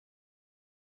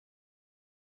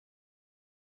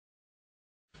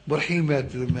בורחים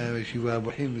מהישיבה,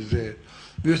 בורחים מזה,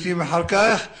 ויוצאים אחר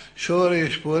כך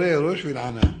שורש, פורה, ראש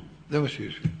ולענה. זה מה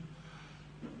שיש.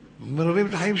 מררים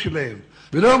את החיים שלהם,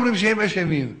 ולא אומרים שהם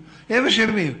אשמים. הם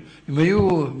אשמים. אם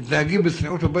היו מתנהגים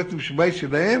בצניעות בבית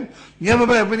שלהם,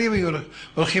 גם הבנים היו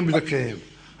הולכים בדרכיהם.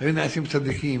 היו נעשים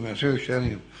צדיקים, נעשים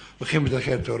ישרים, הולכים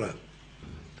בדרכי התורה.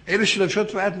 אלה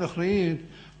שלבשות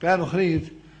פאה נוכרית,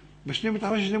 משנים את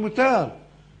החמש שזה מותר.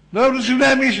 לא רוצים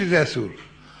להאמין שזה אסור.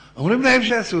 אומרים להם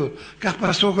שאסור. כך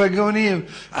פסוק והגאונים,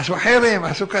 עשו חרם,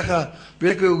 עשו ככה.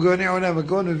 ויקו גאוני עולם,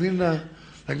 הגאון מווילנה,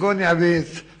 הגאון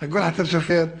יעבץ, הגאון חתם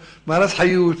סופר, מהר"ש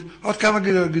חיות, עוד כמה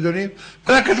גדולים,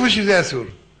 כולם כתבו שזה אסור.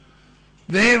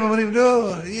 והם אומרים,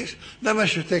 לא, למה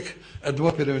שותק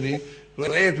אדמו פלוני?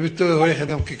 רואה את ביתו הולכת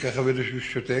גם ככה ולשהו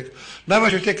שותק. למה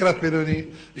שותק רב פלוני?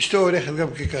 אשתו הולכת גם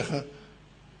ככה.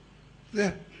 זה,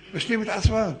 משלים את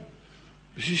עצמם.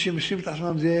 בשביל שמשלים את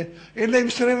עצמם זה, אין להם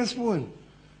מסתרי מצפון.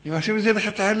 אם עושים את זה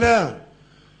לכתחילה,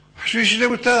 חושבים שזה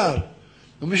מותר.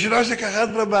 ומי שלא עושה ככה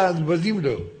אדרבה, בזים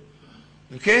לו.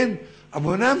 וכן,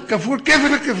 עוונם כפול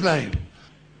כפל וכפליים.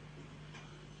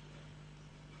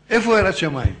 איפה יראת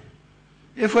שמיים?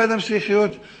 איפה האדם צריך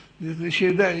להיות,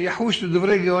 שיחוש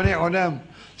לדברי גאוני עולם,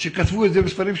 שכתבו את זה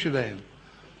בספרים שלהם?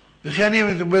 וכי אני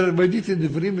בדיתי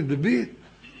דברים מדבי,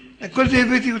 כל זה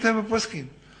הבאתי אותם בפוסקים.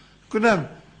 כולם,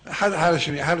 אחד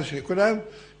השני, כולם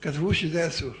כתבו שזה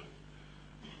אסור.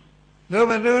 לא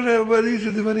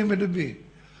בדיתי דברים מדבי.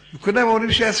 וכולם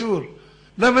אומרים שאסור.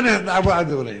 למה נעבור על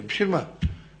דבריהם? בשביל מה?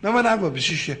 למה נעבור?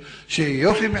 בשביל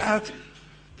שיופי מעט?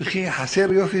 וכי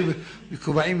חסר יופי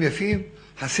וכובעים יפים?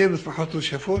 חסר משפחות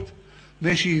רשפות?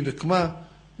 משהי נקמה?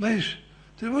 מה יש?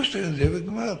 תלבוש את זה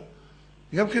וגמר.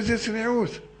 גם כזה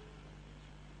צניעות.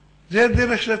 זה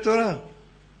הדרך של התורה.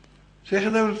 צריך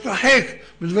אדם להתרחק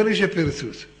מדברים של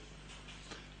פרצות.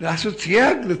 לעשות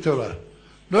סייג לתורה.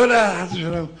 לא לעשות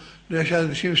שלום,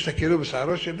 שאנשים ישתכלו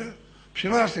בשערו שלה.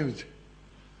 בשביל מה עושים את זה?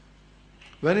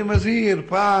 ואני מזהיר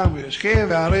פעם, השכם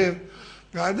וערב,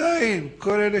 ועדיין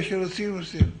כל אלה שרוצים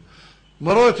עושים.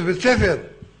 מורות בבית ספר,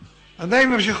 עדיין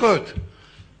ממשיכות.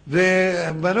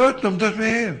 ובנות לומדות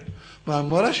מהם.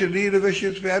 המורה שלי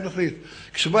לבשת פאה נוכרית.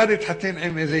 כשבא להתחתן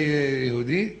עם איזה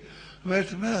יהודי,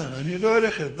 אומרת, מה, אני לא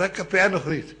הולכת, רק פאה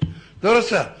נוכרית. לא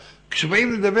רוצה.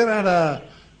 כשבאים לדבר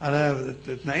על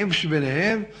התנאים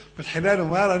שביניהם, מתחילה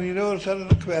לומר, אני לא רוצה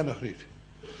רק פאה נוכרית.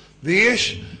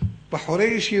 ויש בחורי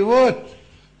ישיבות,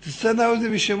 תצטנעו זה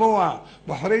בשמוע,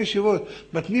 בחורי ישיבות,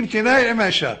 מתנים תנאי עם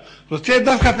האישה, רוצה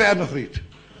דווקא פאה נוכרית.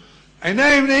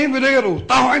 עיניים נעים ולא יראו,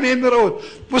 טחו עיניהם לראות,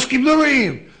 פוסקים לא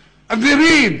רואים,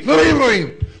 אווירים,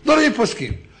 לא רואים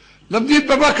פוסקים. למדים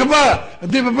בבא קבע,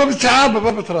 למדים בבא בצעה,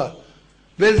 בבא בתרה.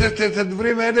 ואת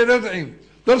הדברים האלה לא יודעים,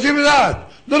 לא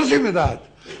רוצים לדעת.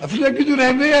 אפילו יגידו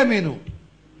להם לא יאמינו.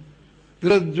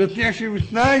 ונותנים שהם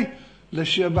תנאי,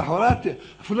 לבחורה,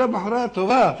 אפילו הבחורה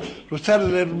טובה, רוצה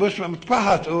ללבוש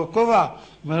מטפחת או כובע,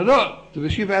 אבל לא,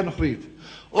 תבשי פאה נוכרית.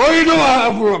 אוי לא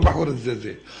אהבו הבחור הזה,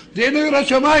 זה אינו יראת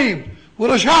שמיים, הוא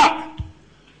רשע,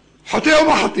 חוטא או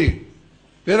מה חוטא?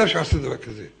 ואין שעושה דבר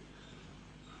כזה.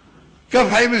 כף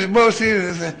חיים, בואו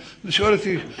לשאול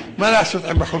אותי, מה לעשות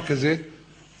עם בחור כזה?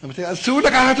 אמרתי, אסור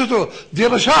לקחת אותו, זה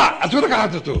רשע, אסור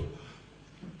לקחת אותו.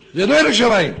 זה לא יראת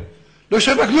שמיים, לא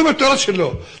שווה כלום בתורה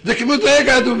שלו, זה כמו דייג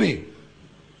האדומי.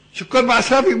 שכל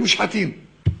מעשיו הם מושחתים.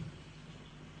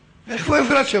 איפה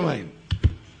יראת שמיים?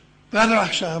 ואנו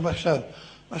עכשיו,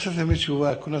 תמיד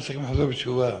תשובה, כולם צריכים לחזור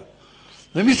בתשובה.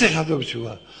 ומי צריך לחזור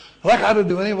בתשובה? רק על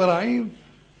הדברים הרעים,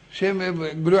 שהם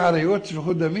גלוי עריות,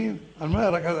 שפכות דמים? על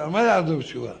מה לחזור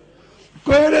בתשובה?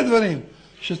 כל אלה הדברים,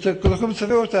 שכולכם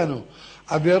מצווה אותנו.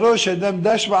 עבירו שאדם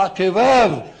דש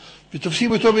בעקביו,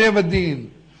 ותופסים אותו ביום הדין.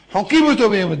 חונקים אותו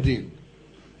ביום הדין.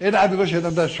 אין עבירו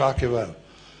שאדם דש בעקביו.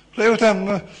 רואה אותם,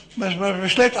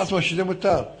 משלה את עצמו שזה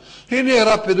מותר. הנה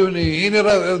רב פדוני, הנה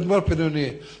רב אדמו"ר פדוני,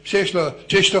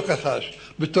 שיש לו ככה,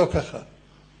 ביתו ככה.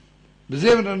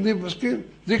 בזה לומדים פוסקים?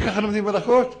 זה ככה לומדים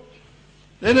הלכות?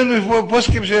 אין לנו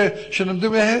פוסקים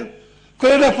שלמדו מהם? כל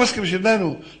אלה הפוסקים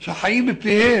שלנו, שחיים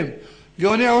בפיהם,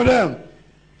 גאוני עולם.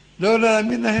 לא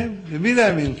להאמין להם? למי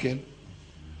להאמין, כן?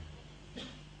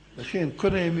 לכן,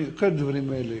 כל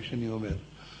הדברים האלה שאני אומר.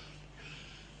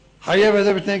 חייב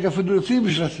אדם מתנהג אפילו לפנים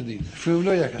משורת הדין, אפילו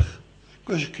לא היה כך.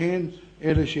 כל שכן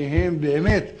אלה שהם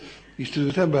באמת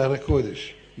השתדלותם בהר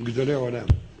הקודש, גדולי עולם,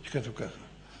 שכתוב ככה.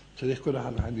 צריך כל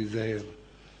אחד להיזהר.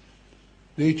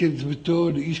 והייתי נצבתו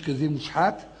לאיש כזה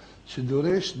מושחת,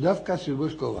 שדורש דווקא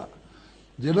שילבוש כובע.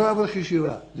 זה לא אברך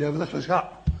ישיבה, זה אברך רשע.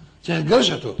 צריך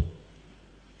לגרש אותו.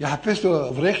 יחפש לו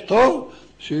אברך טוב,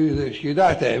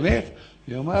 שידע את האמת,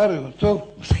 ויאמר,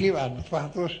 טוב, מסכים על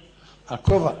מטפחת ראש, על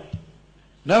כובע.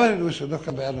 למה אני לא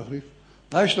דווקא פאה נוכרית?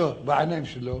 מה יש לו בעיניים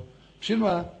שלו? בשביל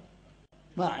מה?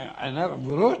 מה, עיניו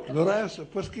עבורות? לא ראה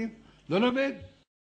פוסקים? לא לומד?